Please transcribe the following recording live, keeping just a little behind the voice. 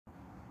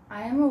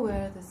I am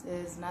aware this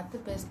is not the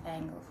best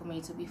angle for me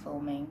to be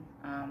filming.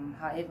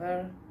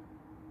 However,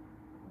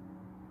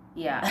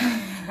 yeah.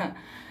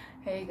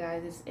 Hey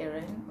guys, it's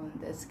Erin, in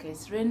this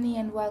case Rinny,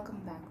 and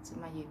welcome back to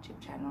my YouTube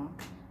channel.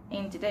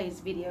 In today's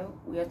video,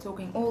 we are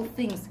talking all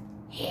things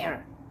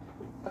hair.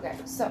 Okay,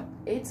 so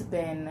it's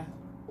been,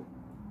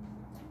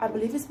 I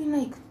believe it's been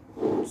like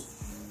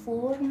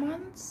 4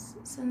 months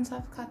since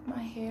I've cut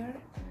my hair.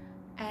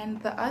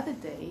 And the other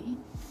day,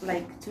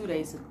 like 3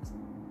 days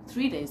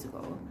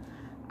ago,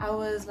 I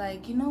was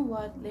like, you know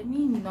what, let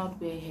me not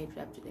wear a head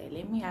wrap today.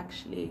 Let me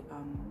actually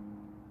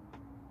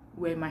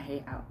wear my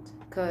hair out,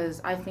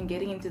 because I've been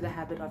getting into the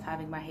habit of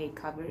having my hair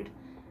covered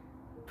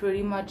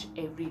pretty much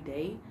every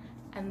day.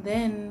 And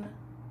then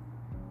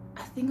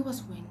I think it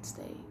was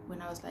Wednesday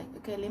when I was like,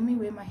 okay, let me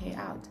wear my hair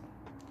out.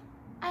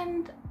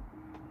 And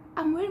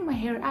I'm wearing my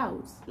hair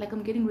out, like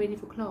I'm getting ready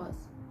for class.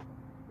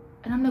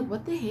 And I'm like,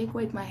 what the heck?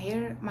 Wait, my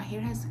hair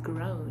has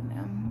grown.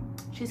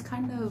 She's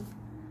kind of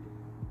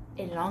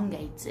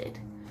elongated.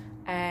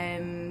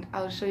 And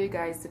I'll show you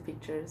guys the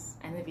pictures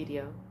and the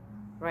video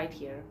right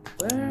here.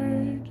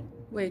 Word.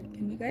 Wait,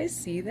 can you guys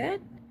see that?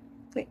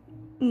 Wait.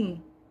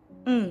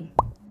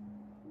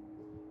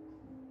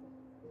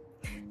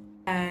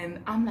 And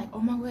I'm like,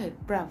 oh my word,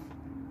 bruv,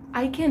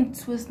 I can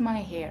twist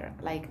my hair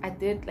like I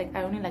did. Like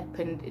I only like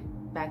pinned it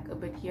back a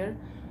bit here,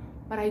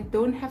 but I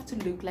don't have to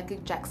look like a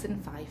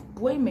Jackson 5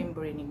 boy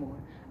member anymore.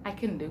 I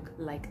can look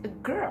like a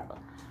girl.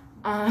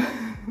 But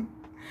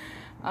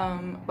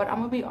I'm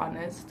gonna be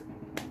honest,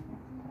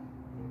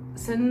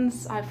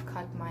 since I've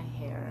cut my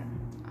hair,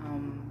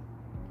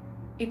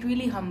 it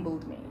really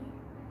humbled me.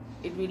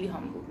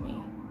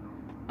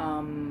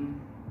 I'm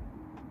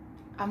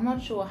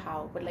not sure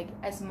how, but like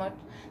as much,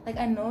 like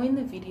I know in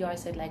the video I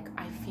said like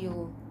I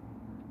feel,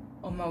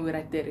 oh my word,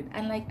 I did it,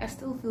 and like I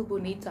still feel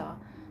bonita.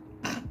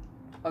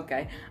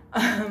 Okay.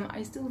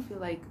 I still feel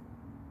like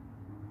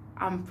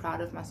I'm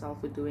proud of myself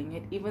for doing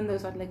it, even though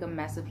it's not like a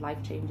massive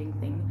life-changing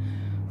thing.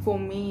 For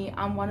me,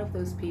 I'm one of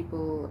those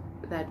people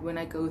that when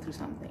I go through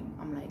something,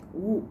 I'm like,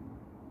 ooh,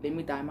 let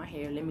me dye my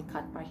hair, let me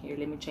cut my hair,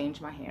 let me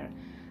change my hair.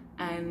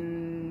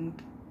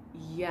 And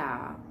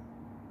yeah,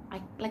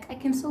 I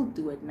can still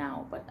do it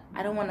now, but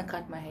I don't want to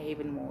cut my hair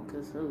even more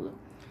because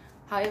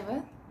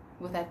however,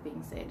 with that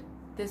being said,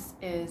 this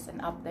is an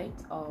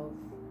update of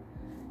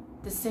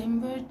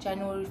December,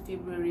 January,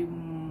 February,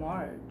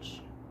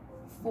 March.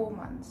 4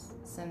 months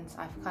since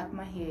I've cut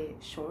my hair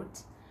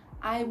short.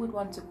 I would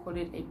want to call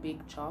it a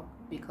big chop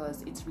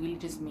because it's really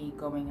just me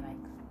going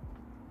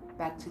like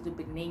back to the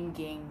beginning,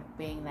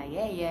 being like,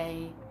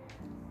 yay,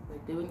 we're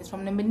doing this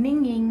from the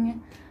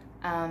beginning.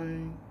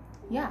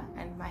 Yeah,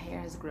 and my hair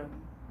has grown.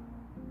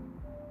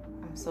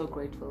 I'm so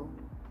grateful.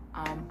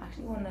 I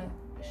actually want to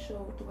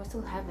show, do I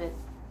still have it?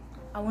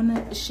 I want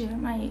to share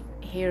my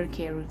hair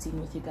care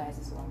routine with you guys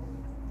as well.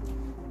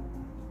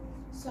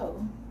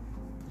 So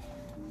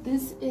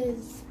this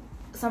is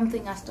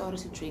something I started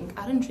to drink.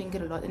 I don't drink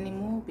it a lot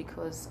anymore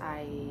because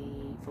I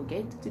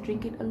forget to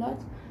drink it a lot,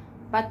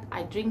 but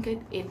I drink it.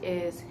 It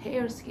is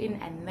hair, skin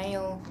and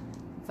nail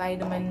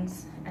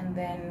vitamins. And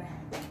then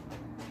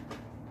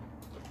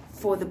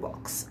for the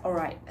box, all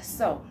right,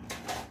 so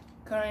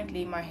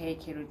currently my hair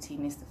care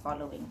routine is the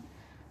following.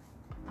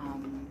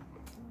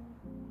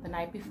 The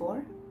night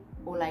before,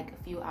 or like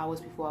a few hours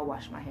before I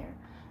wash my hair,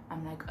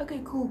 I'm like, okay,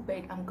 cool,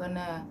 babe, I'm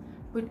gonna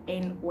put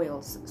in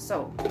oils.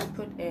 So I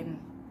put in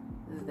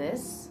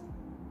this,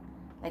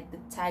 like the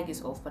tag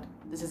is off, but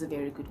this is a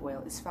very good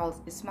oil. It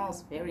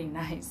smells very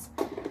nice.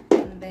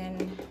 And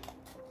then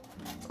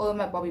all of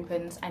my bobby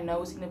pins, I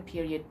know it's in a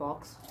period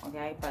box,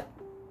 okay, but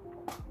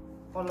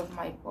all of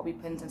my bobby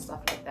pins and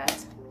stuff like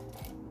that.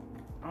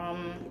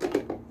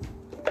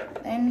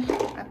 Then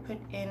I put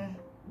in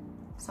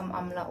some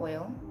amla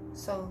oil.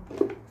 So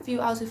a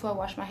few hours before I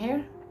wash my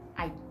hair,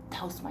 I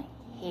douse my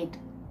head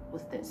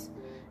with this,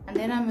 and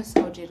then I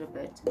massage it a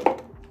bit,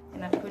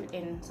 and I put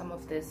in some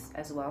of this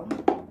as well.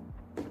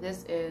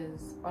 This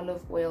is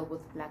olive oil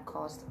with black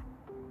castor,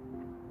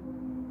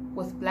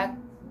 with black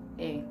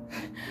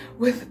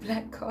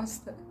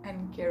castor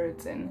and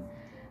keratin.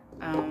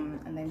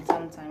 And then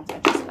sometimes I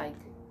just like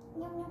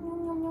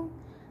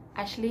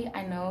Actually,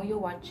 I know you're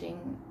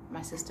watching,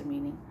 my sister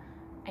meaning,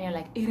 and you're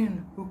like,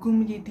 Erin,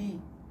 hukum yedi?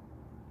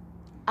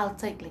 I'll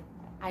take, like,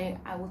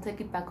 I will take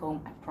it back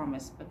home, I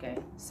promise. Okay,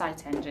 side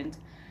tangent.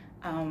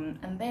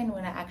 And then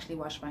when I actually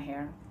wash my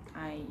hair,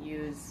 I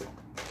use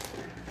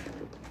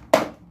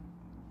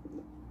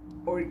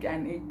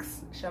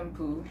Organics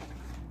shampoo,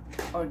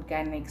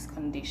 Organics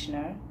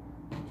conditioner.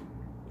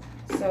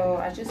 So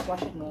I just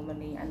wash it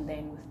normally, and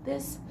then with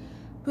this,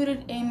 put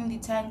it in,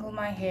 detangle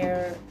my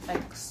hair,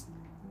 like,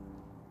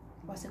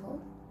 what's it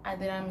called?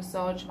 And then I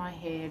massage my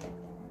head,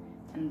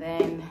 and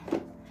then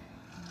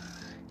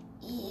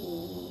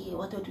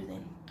what do I do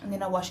then? And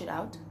then I wash it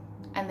out.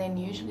 And then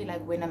usually,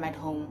 like when I'm at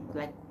home,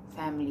 like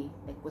family,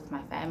 like with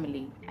my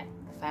family at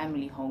the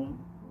family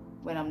home,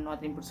 when I'm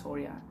not in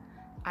Pretoria,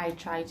 I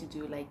try to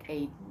do like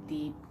a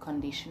deep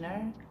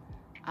conditioner.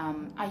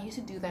 I used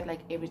to do that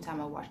like every time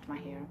I washed my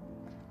hair,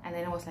 and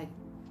then I was like,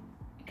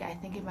 I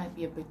think it might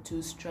be a bit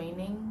too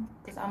straining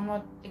because I'm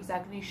not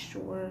exactly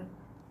sure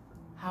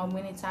how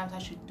many times I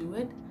should do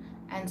it.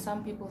 And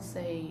some people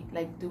say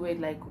like do it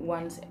like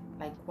once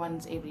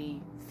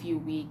every few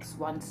weeks,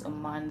 once a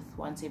month,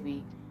 once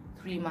every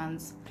 3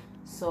 months.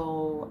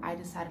 So I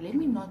decided, let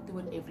me not do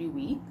it every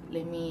week,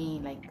 let me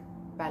like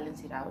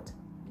balance it out.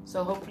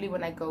 So hopefully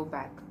when I go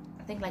back,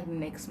 I think like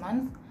next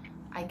month,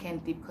 I can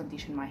deep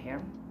condition my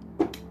hair.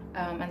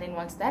 And then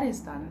once that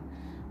is done,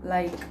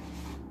 like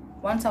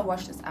once I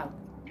wash this out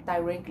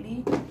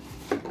directly,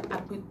 I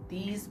put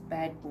these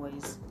bad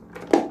boys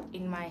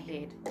in my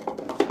head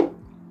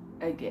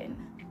again,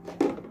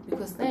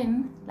 because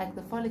then like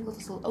the follicles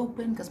are still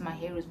open because my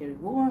hair is very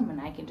warm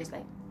and I can just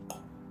like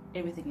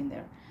everything in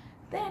there.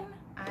 Then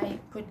I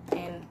put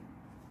in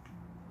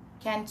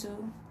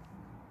Cantu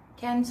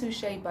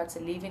Shea Butter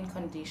leave-in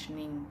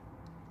conditioning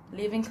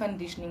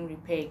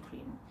repair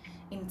cream.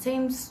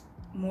 Intense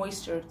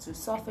moisture to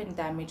soften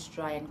damaged,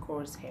 dry and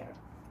coarse hair.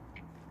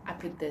 I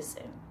put this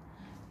in.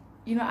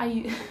 You know,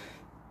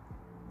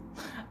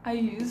 I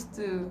used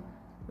to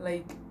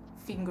like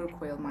finger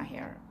coil my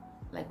hair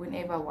like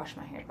whenever I wash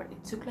my hair, but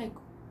it took like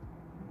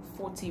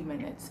 40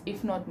 minutes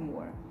if not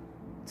more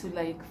to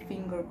like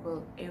finger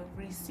coil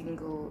every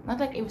single, not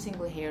like every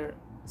single hair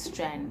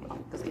strand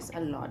because it's a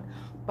lot,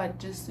 but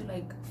just to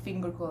like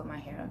finger coil my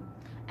hair.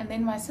 And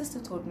then my sister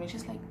told me,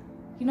 she's like,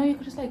 you know, you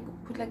could just like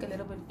put like a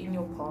little bit in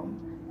your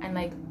palm and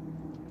like,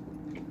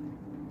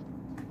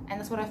 and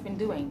that's what I've been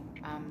doing.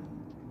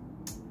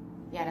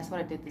 Yeah, that's what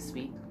I did this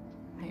week,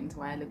 hence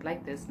why I look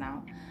like this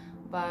now.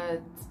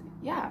 But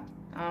yeah,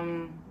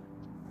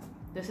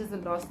 this is the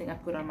last thing I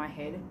put on my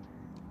head,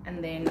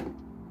 and then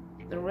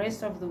the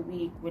rest of the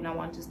week when I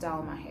want to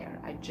style my hair,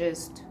 I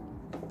just,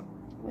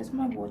 where's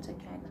my water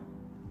can?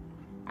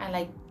 I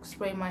like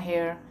spray my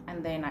hair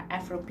and then I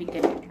afro pick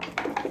it.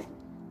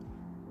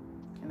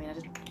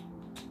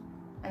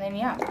 And then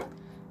yeah,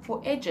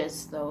 for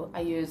edges though,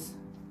 I use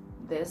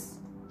this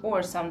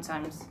or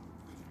sometimes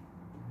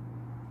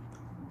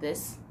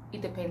this.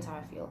 It depends how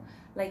I feel.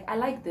 Like I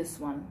like this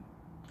one.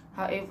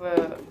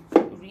 However,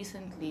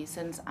 recently,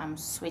 since I'm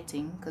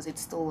sweating because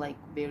it's still like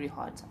very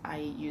hot, I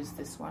use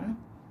this one,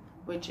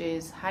 which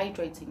is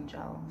hydrating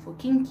gel for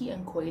kinky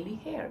and coily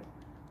hair.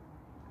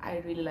 I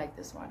really like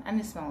this one, and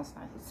it smells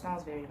nice. It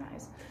smells very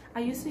nice. I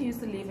used to use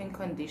the leave-in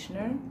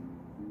conditioner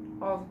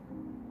of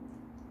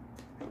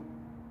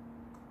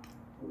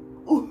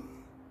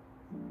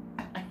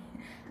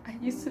I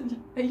used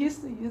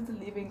to use the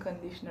leave-in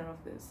conditioner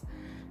of this,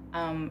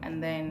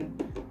 and then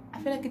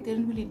I feel like it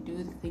didn't really do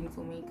the thing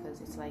for me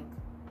because it's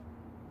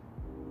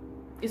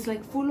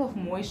like full of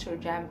moisture,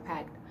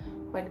 jam-packed,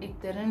 but it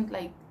didn't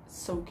like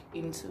soak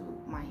into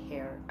my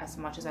hair as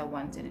much as I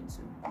wanted it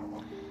to.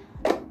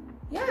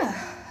 Yeah,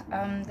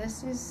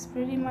 this is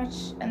pretty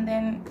much. And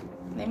then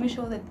let me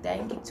show the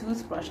danky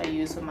toothbrush I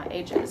use for my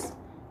edges.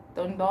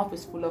 Don't laugh,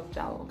 it's full of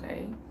gel,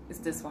 okay? It's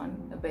this one,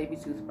 a baby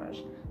toothbrush.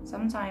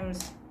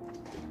 Sometimes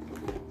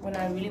when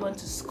I really want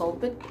to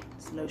sculpt it,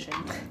 it's lotion.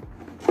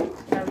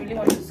 When I really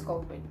want to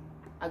sculpt it,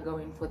 I go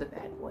in for the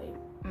bad boy.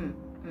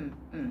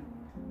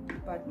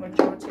 But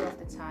majority of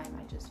the time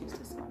I just use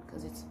this one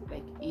because it's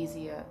like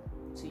easier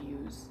to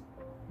use.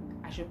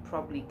 I should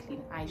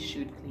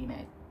clean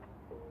it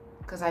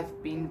because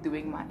I've been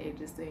doing my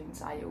edges the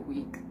entire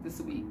week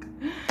this week.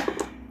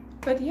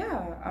 But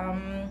yeah,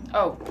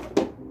 oh,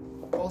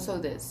 also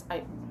this,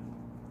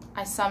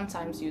 I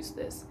sometimes use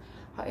this.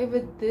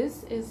 However,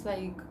 this is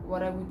like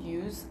what I would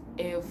use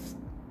if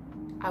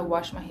I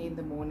wash my hair in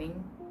the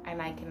morning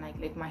and I can like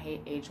let my hair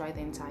air dry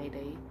the entire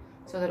day,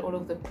 so that all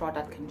of the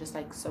product can just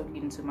like soak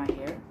into my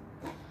hair.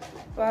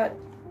 But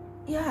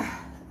yeah,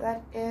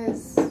 that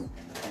is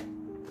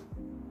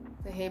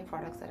the hair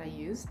products that I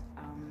used.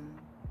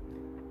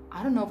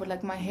 I don't know, but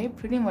like my hair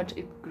pretty much,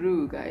 it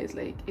grew, guys.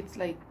 Like it's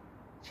like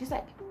she's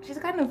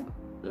kind of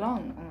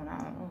long. Oh,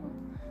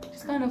 no.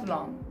 She's kind of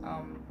long.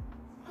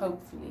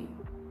 Hopefully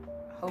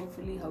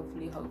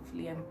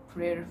and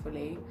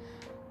prayerfully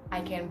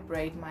I can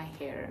braid my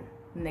hair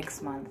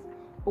next month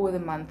or the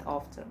month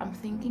after. I'm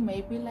thinking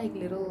maybe like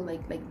little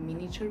like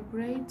miniature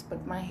braids,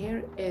 but my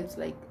hair is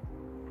like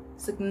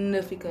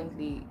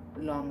significantly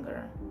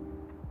longer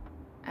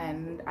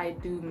and I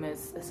do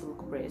miss a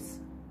silk press.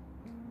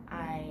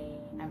 I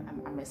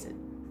miss it,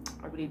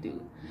 I really do.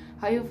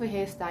 However, for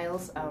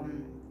hairstyles,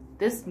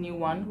 this new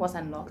one was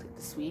unlocked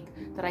this week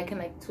that I can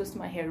like twist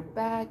my hair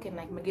back and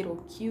like make it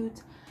all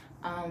cute.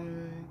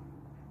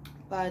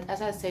 But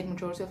as I said,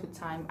 majority of the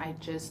time I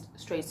just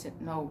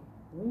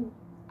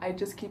I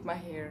just keep my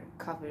hair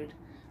covered,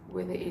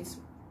 whether it's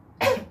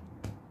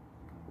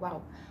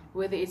wow,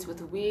 whether it's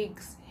with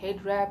wigs,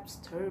 head wraps,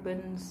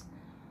 turbans,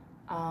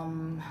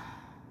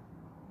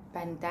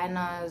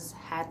 bandanas,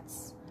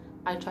 hats.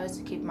 I try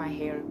to keep my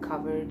hair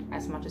covered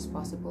as much as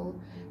possible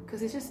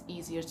because it's just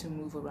easier to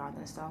move around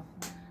and stuff.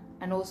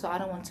 And also I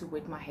don't want to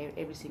wet my hair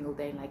every single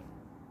day, like,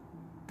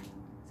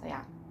 so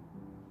yeah.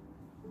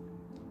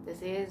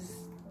 This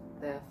is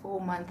the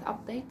 4-month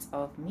update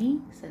of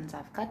me since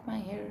I've cut my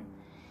hair.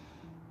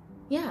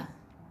 Yeah,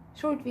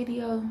 short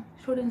video,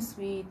 short and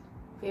sweet,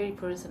 very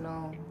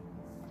personal.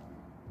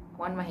 I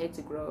want my hair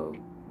to grow.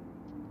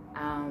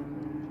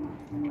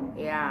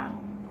 Yeah,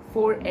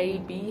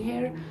 4AB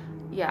hair.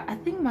 Yeah, I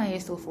think my hair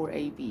is still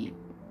 4AB.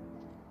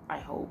 I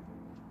hope.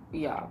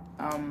 Yeah.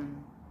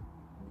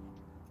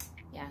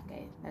 Yeah,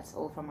 okay, that's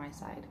all from my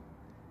side.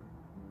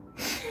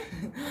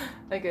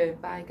 Okay,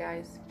 bye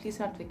guys. Please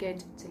don't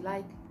forget to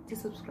like, to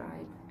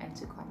subscribe, and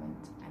to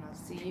comment, and I'll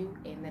see you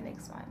in the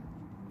next one.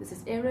 This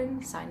is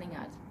Erin signing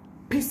out.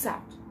 Peace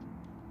out.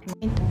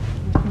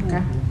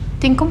 Okay.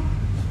 Tinkle.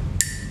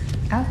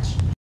 Ouch.